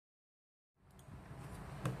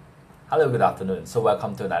Hello, good afternoon. So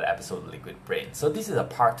welcome to another episode of Liquid Brain. So this is a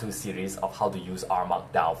part 2 series of how to use R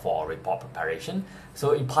Markdown for report preparation.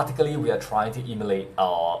 So in particular, we are trying to emulate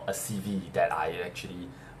a CV that I actually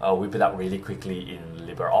whip it up really quickly in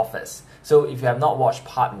LibreOffice. So if you have not watched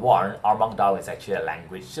part 1, R Markdown is actually a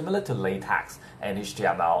language similar to LaTeX and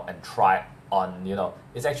HTML and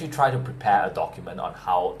it's actually trying to prepare a document on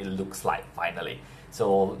how it looks like finally.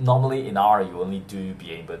 So normally in R, you only do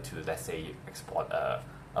be able to, let's say, export a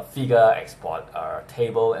figure, export a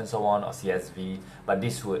table and so on, or CSV, but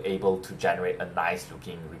this will able to generate a nice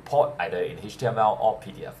looking report either in HTML or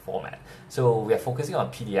PDF format. So we are focusing on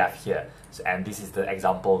PDF here, and this is the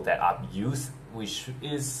example that I've used, which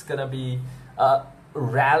is gonna be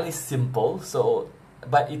rarely simple,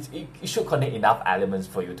 but it should contain enough elements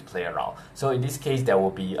for you to play around. So in this case, there will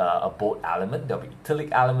be a bold element, there will be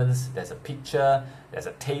italic elements, there's a picture, there's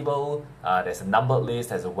a table, there's a numbered list,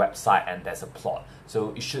 there's a website, and there's a plot.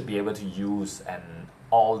 So you should be able to use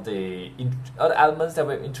all the other elements that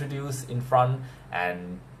we've introduced in front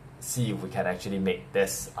and see if we can actually make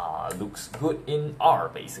this looks good in R,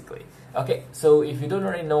 basically. Okay, so if you don't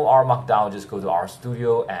already know R Markdown, just go to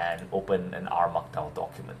RStudio and open an R Markdown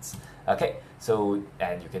documents. Okay, so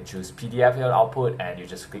and you can choose PDF here output, and you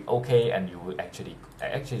just click OK, and you will actually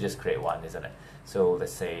just create one, isn't it? So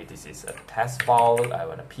let's say this is a test file, I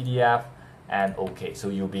want a PDF, and OK. So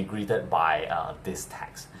you'll be greeted by this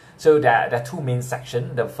text. So there are two main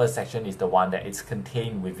sections. The first section is the one that is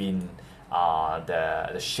contained within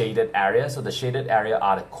the shaded area. So the shaded area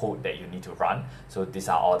are the code that you need to run. So these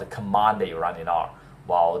are all the command that you run in R.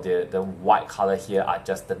 While the white color here are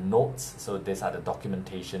just the notes. So these are the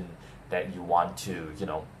documentation that you want to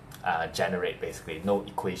generate, basically. No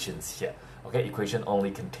equations here. Okay, equation only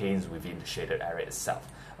contains within the shaded area itself.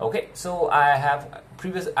 Okay, so I have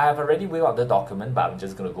already wrote out the document, but I'm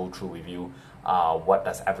just going to go through with you what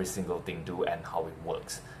does every single thing do and how it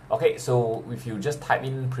works. Okay, so if you just type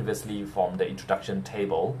in previously from the introduction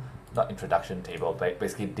table, not introduction table, but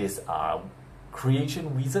basically this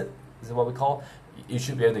creation wizard is what we call. You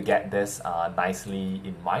should be able to get this nicely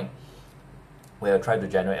in mind. Where you try to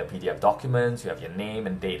generate a PDF document, you have your name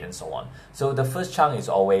and date and so on. So the first chunk is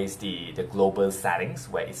always the global settings,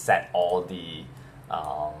 where it set all the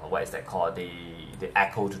what is that called, the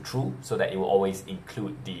echo to true, so that it will always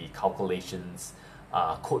include the calculations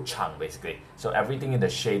code chunk, basically. So everything in the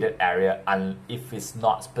shaded area, and if it's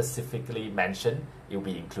not specifically mentioned, it will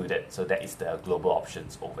be included. So that is the global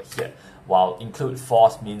options over here. While include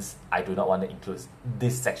false means I do not want to include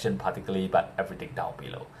this section particularly, but everything down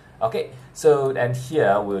below. Okay, so and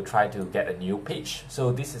here we'll try to get a new page.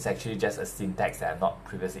 So this is actually just a syntax that I have not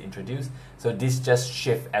previously introduced. So this just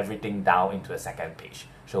shift everything down into a second page.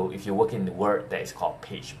 So if you work in the Word, that is called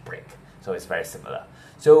page break. So it's very similar.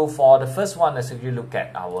 So for the first one, let's actually look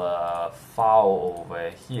at our file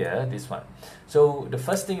over here, this one. So the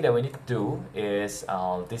first thing that we need to do is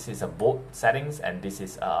this is a bold settings, and this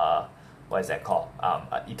is what is that called?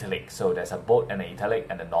 Italic. So there's a bold and an italic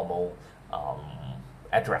and a normal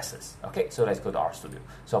addresses. Okay, so let's go to RStudio.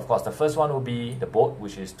 So of course the first one will be the bold,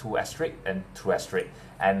 which is 2 asterisk and 2 asterisk.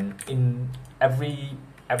 And in every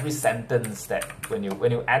sentence that when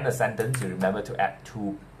you end a sentence, you remember to add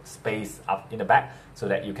 2 space up in the back so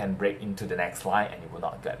that you can break into the next line and it will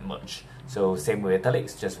not get merged. So same with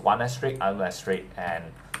italics, just 1 asterisk, 1 asterisk, and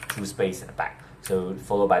 2 space in the back. So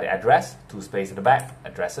followed by the address, 2 space in the back,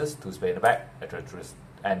 addresses, 2 space in the back, address,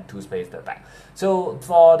 and 2 space in the back. So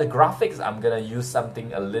for the graphics, I'm gonna use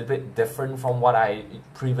something a little bit different from what I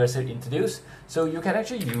previously introduced. So you can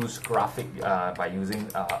actually use graphic by using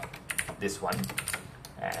this one,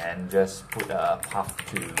 and just put a path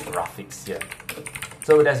to graphics here.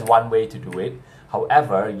 So that's one way to do it.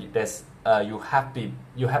 However, you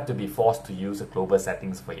have to be forced to use the global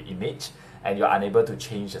settings for your image, and you're unable to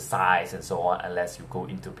change the size and so on unless you go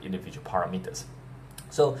into individual parameters.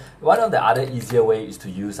 So one of the other easier way is to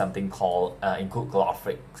use something called include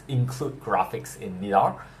graphics in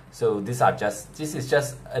NIDAR. So this is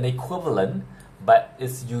just an equivalent, but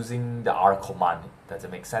it's using the R command. Does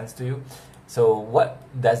it make sense to you? So what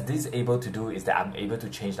does this able to do is that I'm able to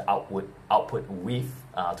change the output width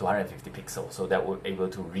to 150 pixels. So that we're able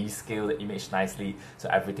to rescale the image nicely so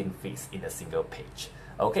everything fits in a single page.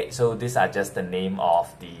 Okay, so these are just the name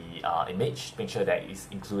of the image. Make sure that it's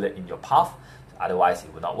included in your path. Otherwise,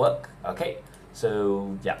 it will not work. Okay,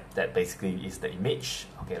 so yeah, that basically is the image.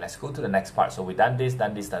 Okay, let's go to the next part. So we done this,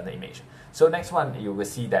 done the image. So next one, you will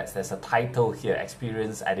see that there's a title here: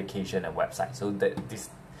 experience, education, and website. So these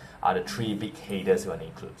are the 3 big headers you want to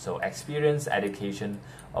include. So experience, education,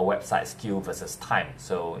 or website, skill versus time.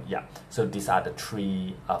 So yeah, so these are the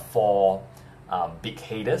 4 big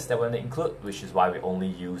headers that we want to include, which is why we only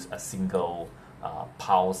use a single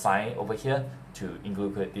pound sign over here to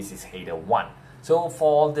include. This is header 1. So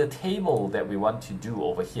for the table that we want to do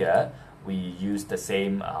over here, we use the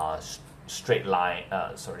same straight line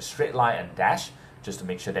and dash, just to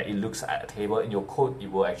make sure that it looks at a table in your code.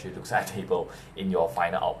 It will actually look at a table in your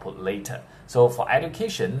final output later. So for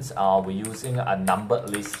educations, we're using a numbered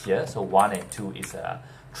list here. So 1 and 2 is a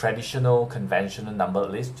traditional conventional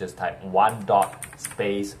numbered list. Just type 1 dot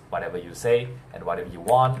space whatever you say and whatever you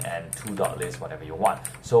want, and 2 dot list whatever you want.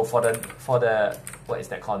 So for the what is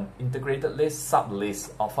that called, integrated list, sub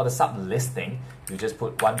list, or for the sub listing, you just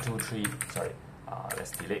put 1 2 3 sorry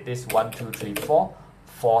let's delete this, 1 2 3 4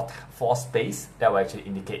 space. That will actually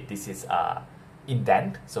indicate this is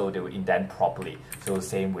indent, so they will indent properly. So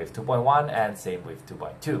same with 2.1 and same with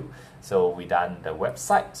 2.2. So we done the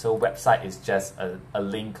website. So website is just a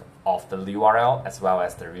link of the URL as well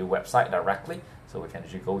as the real website directly. So we can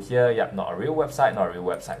actually go here, yep, not a real website, not a real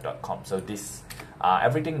website.com. So this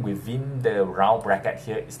everything within the round bracket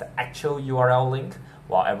here is the actual URL link,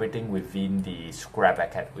 while everything within the square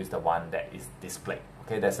bracket is the one that is displayed.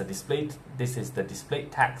 Okay, there's a display. This is the display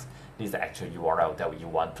text. This is the actual URL that you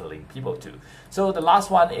want to link people to. So the last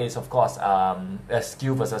one is, of course, a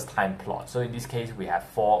skew versus time plot. So in this case, we have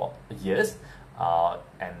 4 years,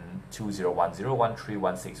 and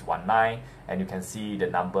 2010131619, and you can see the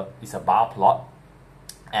number is a bar plot,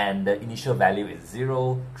 and the initial value is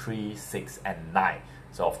 0, 3, 6, and 9.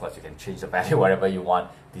 So of course you can change the value whatever you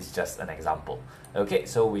want. This is just an example. Okay,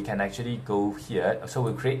 so we can actually go here. So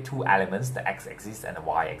we'll create 2 elements, the x-axis and the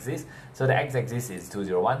y-axis. So the x-axis is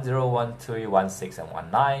 20101316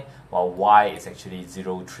 and 19, while y is actually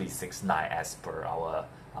 0369 as per our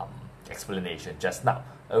explanation just now.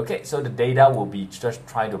 Okay, so the data will be just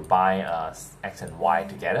trying to bind x and y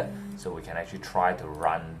together. So we can actually try to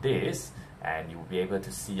run this, and you'll be able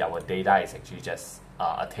to see our data is actually just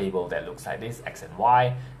a table that looks like this, x and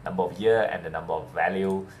y, number of year and the number of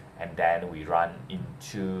value, and then we run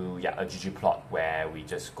into a ggplot where we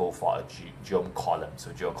just go for a geom column. So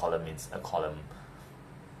geom column means a column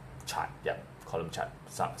chart, column chart,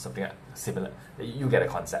 something similar. You get a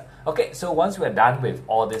concept. Okay, so once we're done with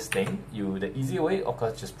all this thing, the easy way, of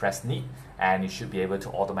course, just press neat, and it should be able to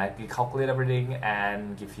automatically calculate everything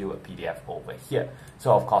and give you a PDF over here.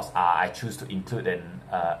 So of course, I choose to include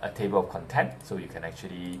a table of content. So you can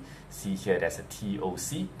actually see here there's a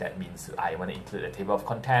TOC. That means I want to include a table of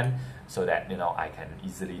content so that I can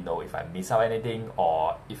easily know if I miss out anything,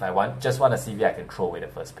 or if I just want a CV, I can throw away the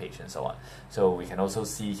first page and so on. So we can also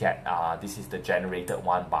see here this is the generated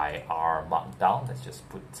one by R Markdown. Let's just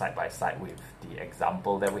put side by side with the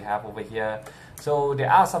example that we have over here. So there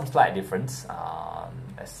are some slight difference.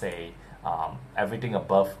 Let's say everything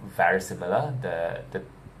above very similar.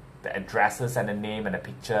 The addresses and the name and the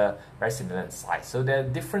picture very similar in size. So the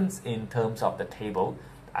difference in terms of the table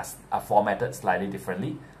are formatted slightly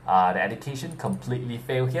differently. The education completely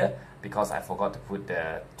failed here because I forgot to put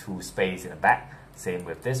the 2 space in the back. Same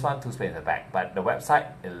with this one, 2 space in the back. But the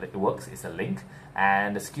website, it works, it's a link.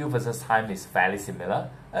 And the skew versus time is fairly similar.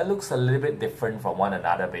 It looks a little bit different from one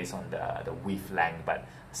another based on the width length, but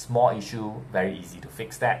small issue, very easy to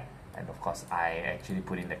fix that. And of course, I actually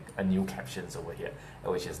put in a new captions over here,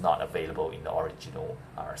 which is not available in the original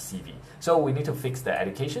CV. So we need to fix the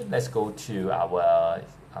education. Let's go to our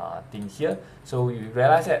thing here. So you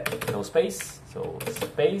realize that no space, so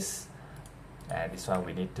space. And this one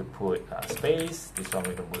we need to put space, this one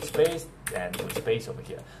we can put space, and put space over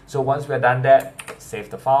here. So once we're done that, save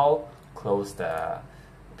the file, close the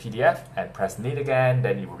PDF, and press neat again,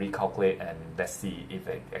 then it will recalculate, and let's see if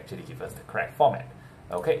it actually gives us the correct format.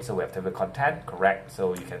 Okay, so we have table content, correct.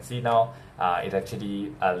 So you can see now it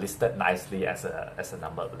actually listed nicely as a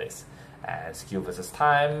numbered list. And skew versus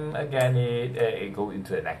time, again, it goes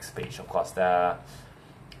into the next page. Of course, well,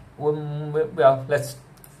 let's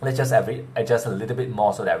just adjust a little bit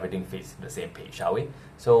more so that everything fits in the same page, shall we?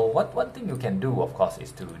 So one thing you can do, of course,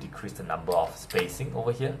 is to decrease the number of spacing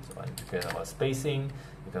over here. So decrease the number of spacing.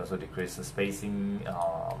 You can also decrease the spacing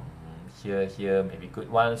here, maybe good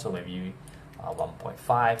one. So maybe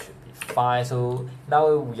 1.5 should be fine. So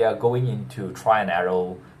now we are going into try and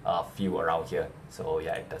error field around here. So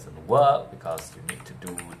yeah, it doesn't work because you need to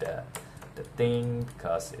do the thing,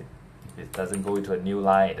 because if it doesn't go into a new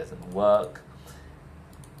line, it doesn't work.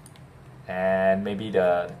 And maybe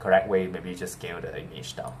the correct way, maybe just scale the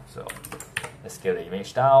image down. So let's scale the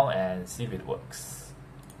image down and see if it works.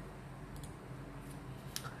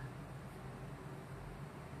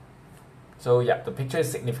 So yeah, the picture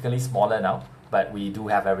is significantly smaller now. but we do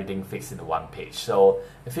have everything fixed into one page. So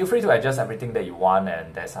feel free to adjust everything that you want,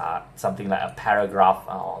 and there's something like a paragraph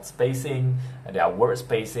spacing, and there are word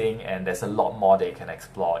spacing, and there's a lot more that you can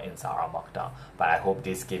explore inside R Markdown. But I hope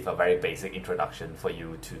this gave a very basic introduction for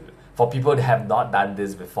you for people that have not done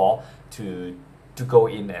this before to go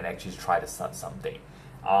in and actually try to start something.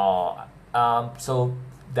 So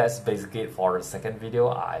that's basically it for the second video.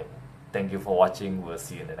 I thank you for watching. We'll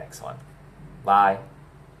see you in the next one. Bye.